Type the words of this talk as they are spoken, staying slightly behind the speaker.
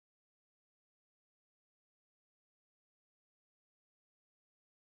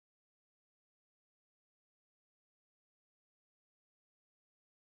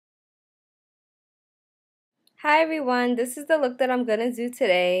Hi everyone, this is the look that I'm gonna do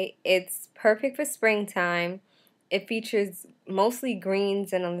today. It's perfect for springtime. It features mostly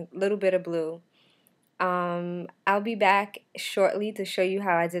greens and a little bit of blue. I'll be back shortly to show you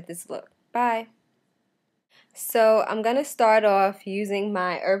how I did this look. Bye. So I'm gonna start off using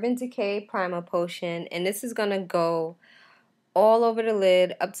my Urban Decay Primer Potion, and this is gonna go all over the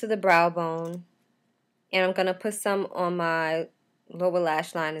lid up to the brow bone, and I'm gonna put some on my lower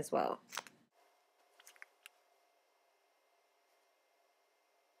lash line as well.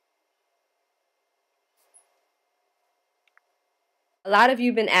 A lot of you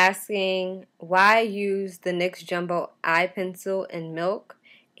have been asking why I use the NYX Jumbo Eye Pencil in Milk,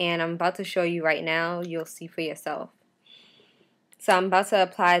 and I'm about to show you right now. You'll see for yourself. So I'm about to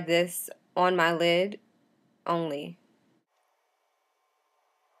apply this on my lid only.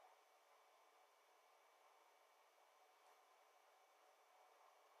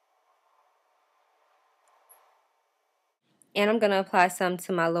 And I'm going to apply some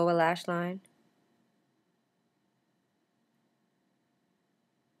to my lower lash line.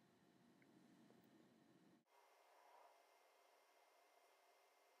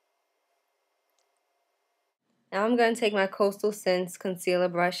 Now I'm going to take my Coastal Scents concealer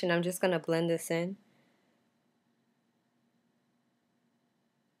brush and I'm just going to blend this in.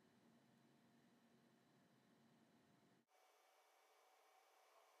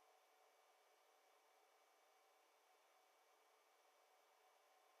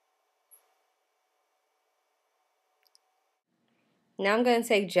 Now I'm going to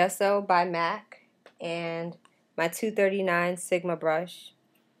take Gesso by MAC and my 239 Sigma brush.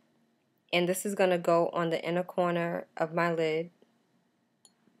 And this is going to go on the inner corner of my lid,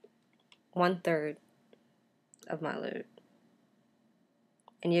 1/3 of my lid.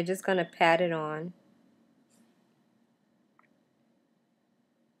 And you're just going to pat it on.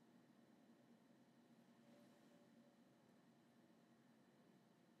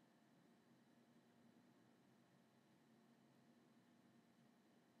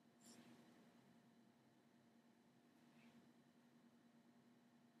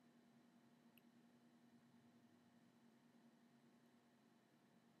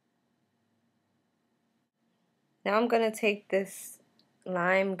 Now I'm going to take this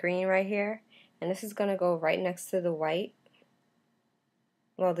lime green right here, and this is going to go right next to the white,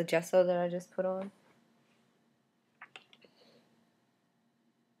 well, the gesso that I just put on.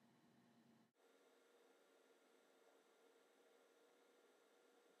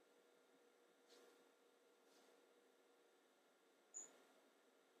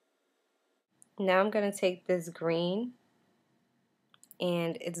 Now I'm going to take this green,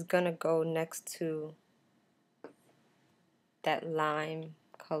 and it's going to go next to that lime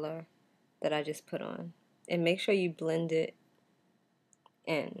color that I just put on. And make sure you blend it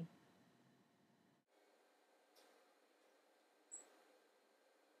in.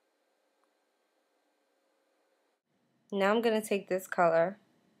 Now I'm going to take this color,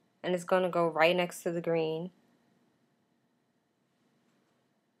 and it's going to go right next to the green.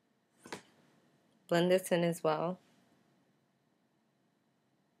 Blend this in as well.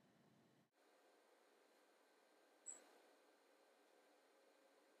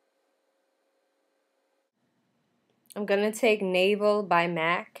 I'm going to take Navel by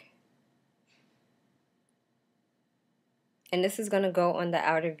MAC, and this is going to go on the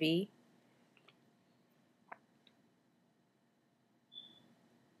outer V.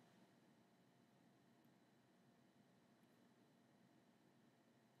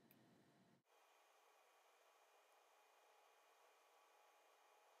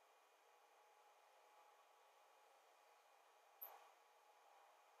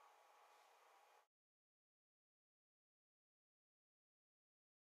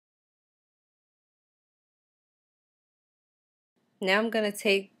 Now I'm going to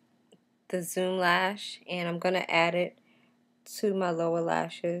take the Zoom Lash and I'm going to add it to my lower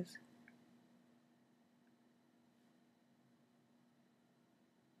lashes.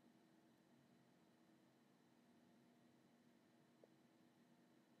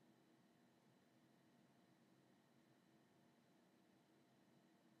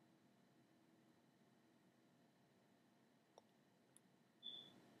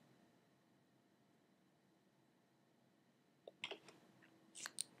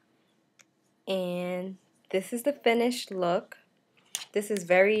 And this is the finished look. This is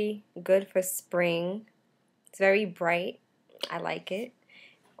very good for spring. It's very bright. I like it.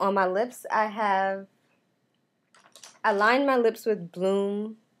 On my lips, I lined my lips with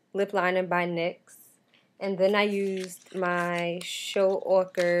Bloom lip liner by NYX, and then I used my Show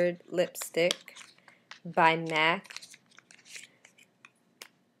Orchid lipstick by MAC.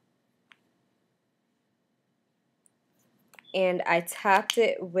 and I topped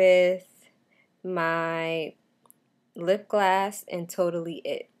it with my lip gloss and Totally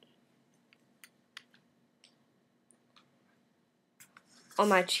It. On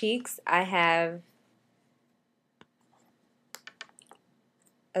my cheeks, I have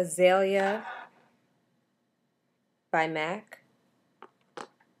Azalea by MAC.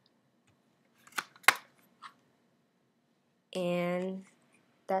 And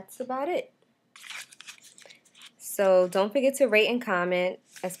that's about it. So don't forget to rate and comment,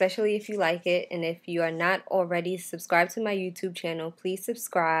 especially if you like it. And if you are not already subscribed to my YouTube channel, please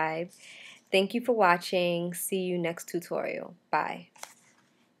subscribe. Thank you for watching. See you next tutorial. Bye.